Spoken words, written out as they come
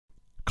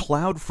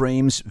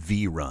CloudFrames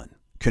vRun,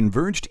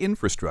 converged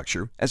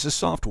infrastructure as a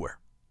software.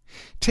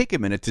 Take a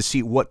minute to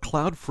see what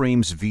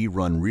CloudFrames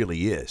vRun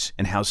really is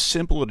and how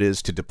simple it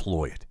is to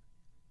deploy it.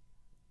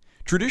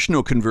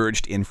 Traditional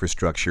converged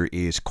infrastructure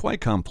is quite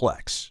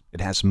complex.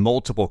 It has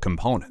multiple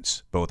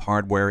components, both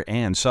hardware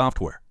and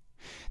software.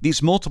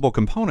 These multiple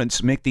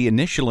components make the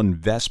initial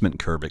investment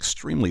curve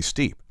extremely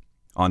steep.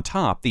 On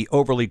top, the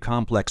overly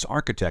complex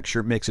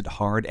architecture makes it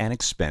hard and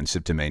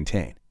expensive to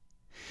maintain.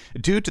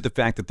 Due to the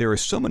fact that there are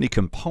so many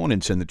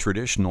components in the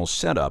traditional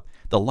setup,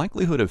 the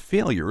likelihood of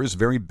failure is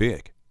very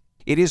big.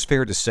 It is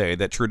fair to say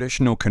that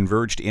traditional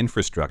converged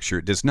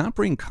infrastructure does not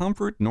bring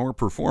comfort nor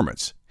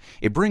performance.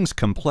 It brings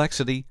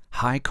complexity,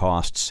 high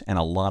costs, and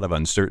a lot of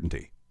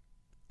uncertainty.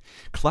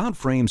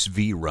 CloudFrames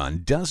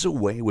vRun does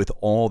away with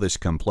all this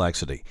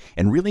complexity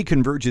and really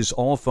converges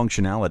all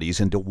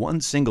functionalities into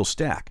one single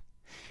stack.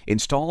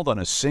 Installed on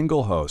a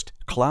single host,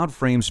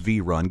 CloudFrames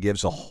vRun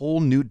gives a whole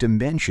new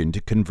dimension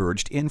to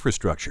converged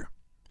infrastructure.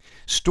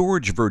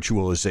 Storage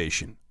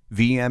Virtualization,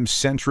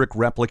 VM-centric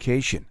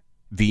replication,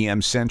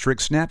 VM-centric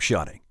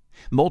snapshotting,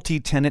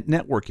 multi-tenant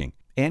networking,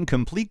 and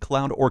complete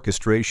cloud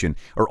orchestration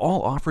are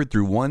all offered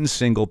through one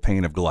single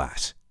pane of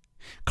glass.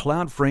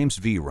 CloudFrames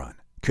vRun,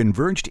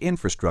 converged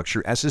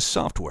infrastructure as a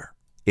software.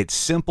 It's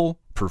simple,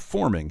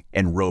 performing,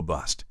 and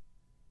robust.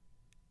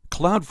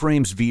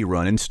 CloudFrames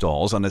vRun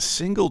installs on a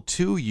single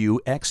 2U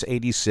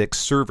x86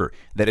 server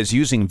that is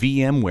using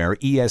VMware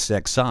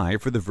ESXi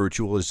for the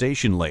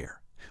virtualization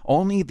layer.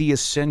 Only the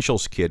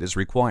Essentials kit is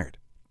required.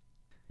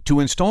 To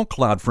install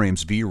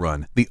CloudFrames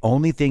vRun, the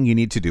only thing you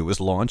need to do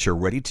is launch a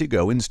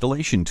ready-to-go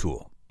installation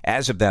tool.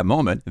 As of that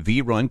moment,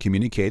 vRun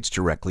communicates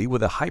directly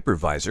with a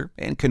hypervisor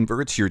and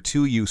converts your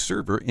 2U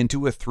server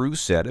into a through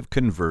set of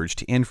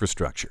converged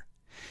infrastructure.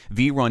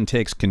 vRun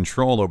takes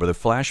control over the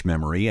flash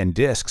memory and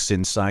disks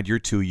inside your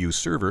 2U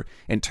server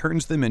and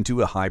turns them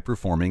into a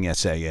high-performing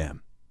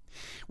SAM.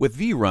 With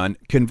vRun,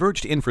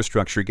 converged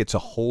infrastructure gets a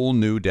whole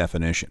new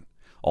definition.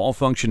 All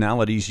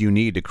functionalities you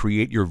need to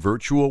create your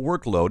virtual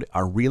workload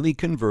are really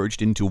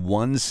converged into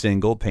one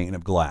single pane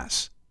of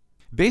glass.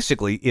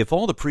 Basically, if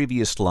all the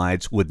previous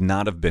slides would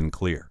not have been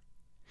clear.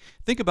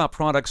 Think about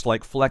products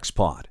like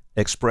FlexPod,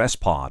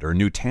 ExpressPod, or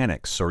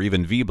Nutanix, or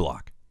even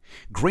vBlock.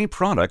 Great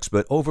products,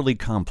 but overly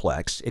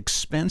complex,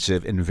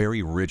 expensive, and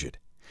very rigid.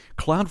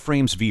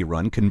 CloudFrames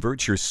vRun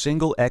converts your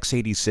single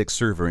x86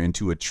 server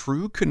into a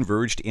true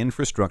converged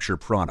infrastructure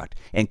product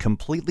and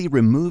completely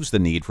removes the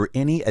need for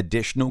any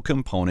additional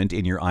component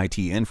in your IT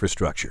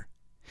infrastructure.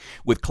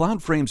 With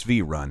CloudFrames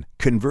vRun,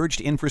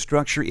 converged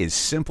infrastructure is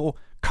simple,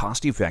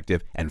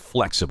 cost-effective, and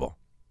flexible.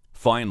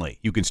 Finally,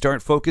 you can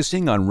start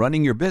focusing on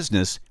running your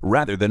business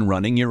rather than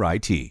running your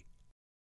IT.